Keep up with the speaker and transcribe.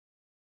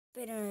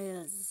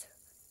spinners.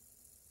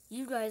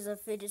 You guys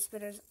love fidget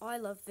spinners. I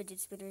love fidget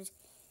spinners,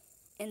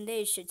 and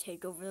they should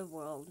take over the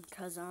world.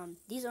 Cause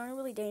these aren't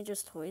really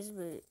dangerous toys,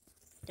 but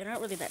they're not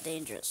really that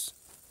dangerous.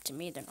 To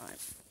me, they're not.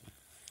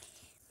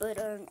 But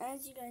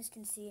as you guys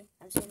can see,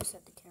 I'm just gonna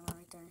set the camera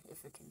right there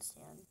if it can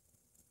stand.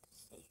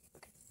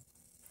 Okay.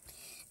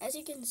 As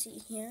you can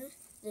see here,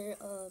 there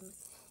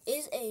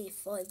is a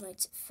Five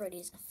Nights at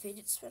Freddy's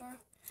fidget spinner.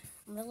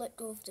 I'm gonna let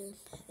go of the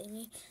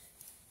thingy.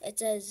 It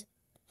says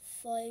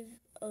five.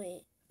 Oh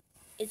wait,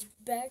 it's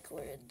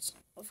backwards.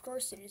 Of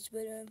course it is,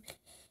 but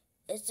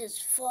it says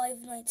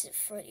Five Nights at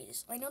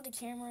Freddy's. I know the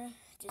camera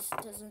just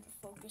doesn't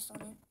focus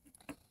on it,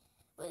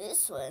 but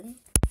this one,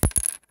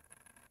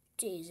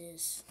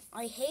 Jesus,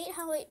 I hate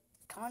how it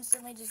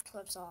constantly just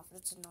clips off.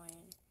 It's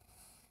annoying.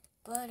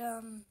 But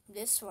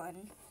this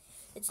one,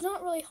 it's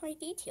not really high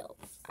detailed.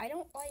 I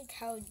don't like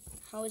how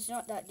it's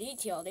not that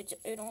detailed.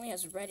 It only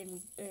has red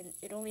and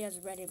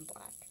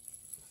black,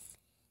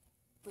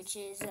 which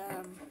is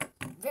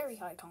very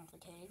high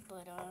complicated.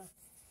 But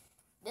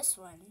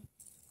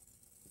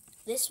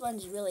this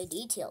one's really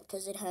detailed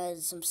because it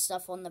has some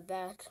stuff on the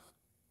back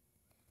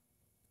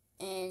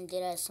and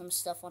it has some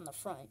stuff on the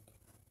front,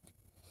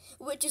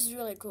 which is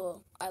really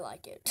cool. I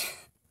like it.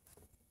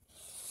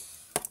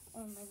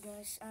 Oh my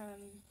gosh.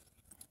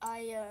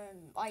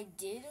 I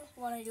did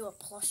want to do a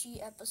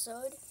plushie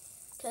episode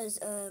because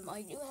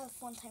I do have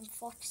Funtime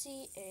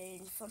Foxy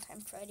and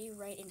Funtime Freddy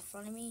right in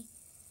front of me.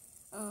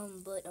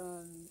 But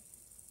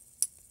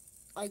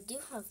I do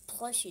have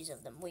plushies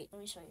of them. Wait,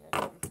 let me show you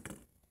guys.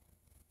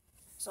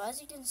 So as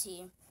you can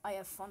see, I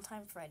have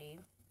Funtime Freddy,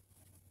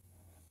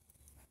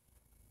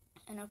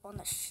 and up on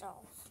the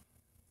shelf,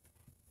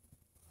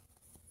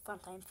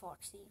 Funtime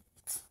Foxy.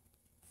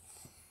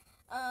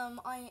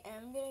 I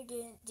am gonna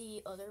get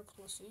the other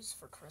plushies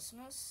for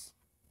Christmas.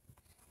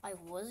 I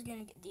was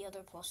gonna get the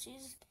other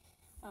plushies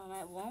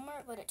at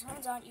Walmart, but it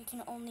turns out you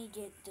can only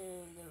get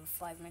the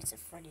Five Nights at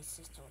Freddy's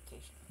sister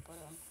location. But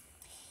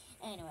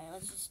anyway,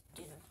 let's just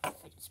do the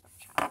fidget spinner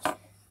challenge.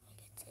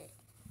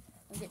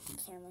 Let me get the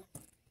camera.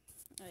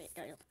 Alright,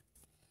 got it.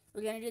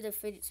 We're gonna do the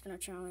fidget spinner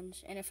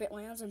challenge, and if it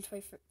lands on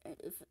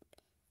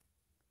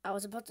I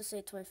was about to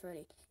say Toy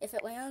Freddy. If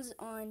it lands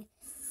on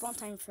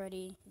Funtime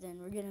Freddy, then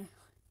we're gonna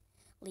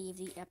leave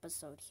the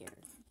episode here.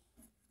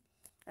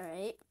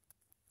 Alright.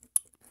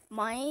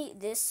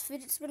 This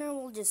fidget spinner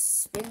will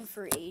just spin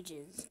for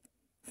ages.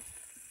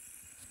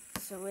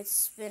 So it's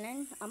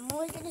spinning. I'm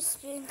only gonna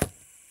spin.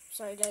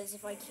 Sorry guys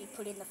if I keep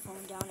putting the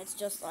phone down. It's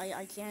just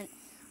I can't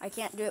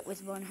do it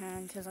with one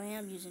hand because I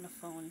am using a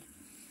phone.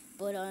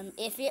 But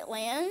if it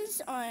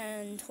lands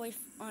on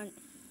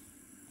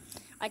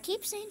I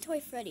keep saying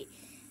Toy Freddy.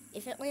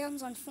 If it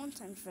lands on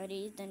Funtime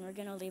Freddy, then we're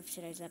gonna leave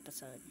today's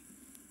episode.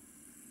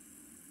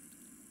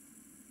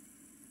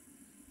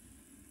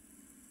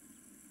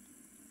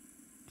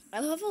 I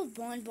love how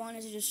Bon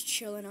is just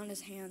chilling on his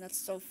hand. That's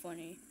so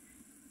funny.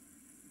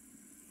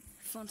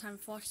 Funtime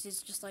Fox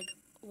is just like,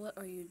 what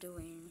are you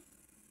doing?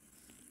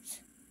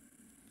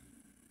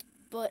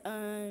 But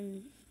let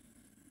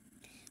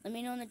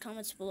me know in the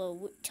comments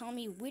below. Tell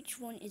me which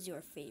one is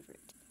your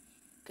favorite.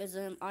 Because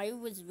I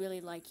was really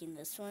liking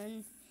this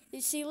one.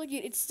 You see, look,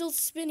 it's still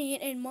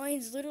spinning, and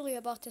mine's literally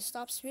about to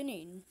stop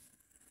spinning.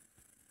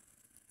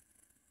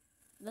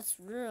 That's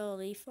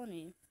really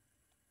funny.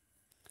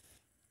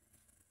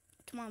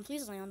 Come on,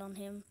 please land on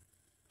him.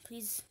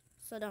 Please,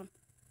 slow down.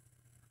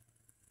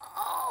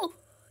 Oh!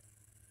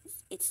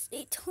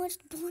 It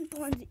touched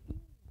Bon.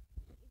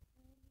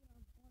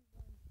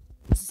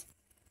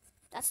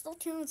 That still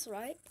counts,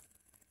 right?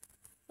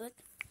 Look.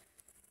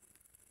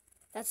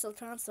 That still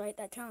counts, right?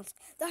 That counts.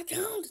 That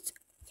counts!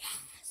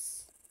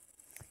 Yes!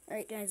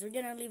 Alright, guys, we're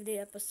gonna leave the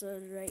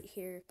episode right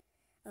here.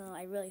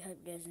 I really hope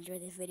you guys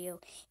enjoyed this video.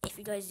 If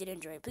you guys did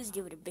enjoy it, please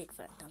give it a big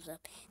fat thumbs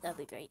up. That'd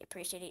be great.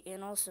 Appreciate it.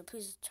 And also,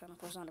 please turn on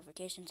post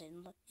notifications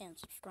and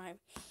subscribe.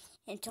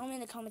 And tell me in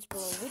the comments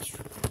below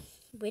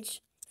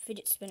which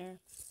fidget spinner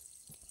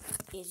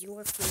is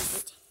your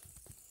favorite.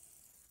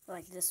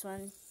 Like this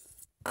one.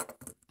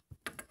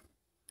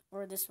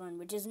 Or this one,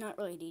 which is not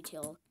really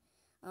detailed.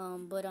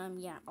 But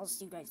yeah, I'll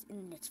see you guys in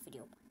the next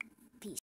video.